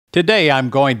Today I'm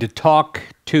going to talk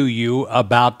to you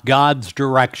about God's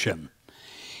direction.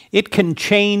 It can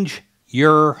change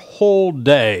your whole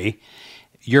day,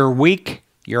 your week,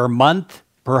 your month,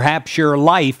 perhaps your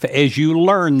life as you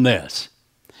learn this.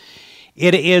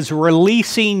 It is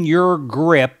releasing your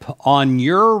grip on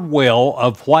your will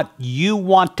of what you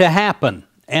want to happen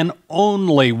and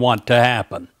only want to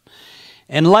happen,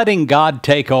 and letting God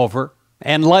take over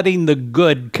and letting the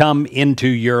good come into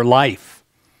your life.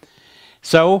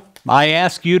 So I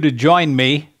ask you to join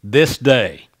me this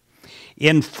day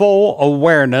in full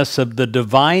awareness of the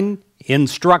divine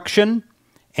instruction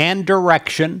and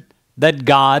direction that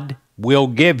God will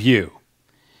give you.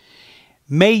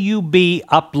 May you be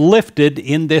uplifted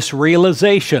in this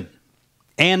realization.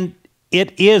 And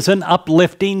it is an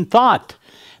uplifting thought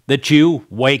that you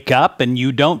wake up and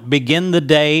you don't begin the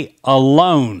day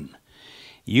alone.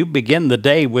 You begin the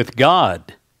day with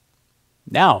God.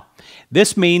 Now,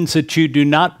 this means that you do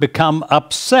not become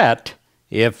upset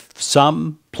if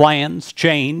some plans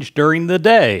change during the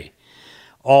day.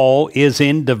 All is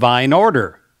in divine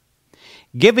order.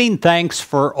 Giving thanks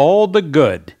for all the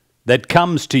good that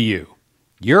comes to you,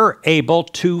 you're able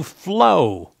to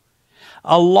flow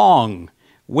along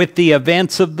with the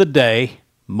events of the day,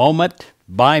 moment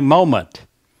by moment.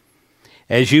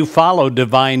 As you follow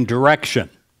divine direction,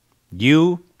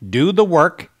 you do the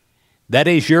work that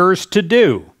is yours to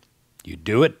do. You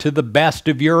do it to the best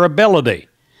of your ability.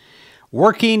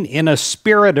 Working in a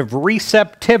spirit of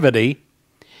receptivity,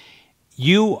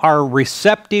 you are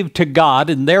receptive to God,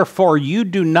 and therefore you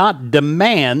do not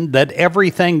demand that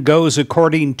everything goes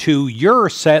according to your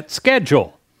set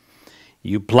schedule.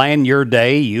 You plan your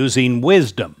day using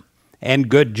wisdom and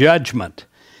good judgment,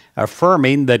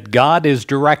 affirming that God is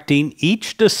directing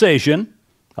each decision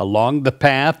along the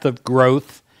path of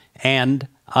growth and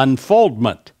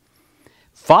unfoldment.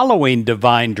 Following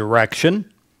divine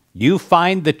direction, you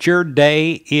find that your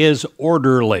day is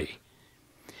orderly.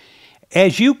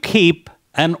 As you keep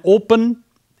an open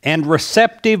and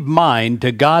receptive mind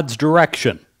to God's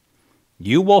direction,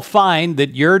 you will find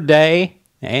that your day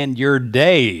and your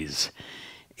days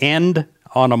end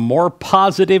on a more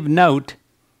positive note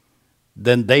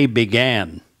than they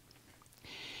began.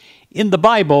 In the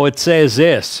Bible it says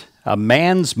this, "A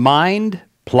man's mind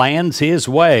plans his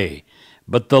way,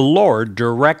 but the Lord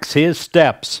directs his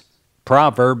steps."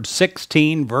 Proverbs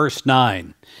 16, verse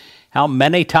 9. How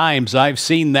many times I've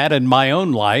seen that in my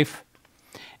own life,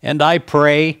 and I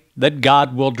pray that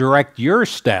God will direct your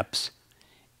steps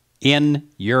in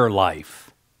your life.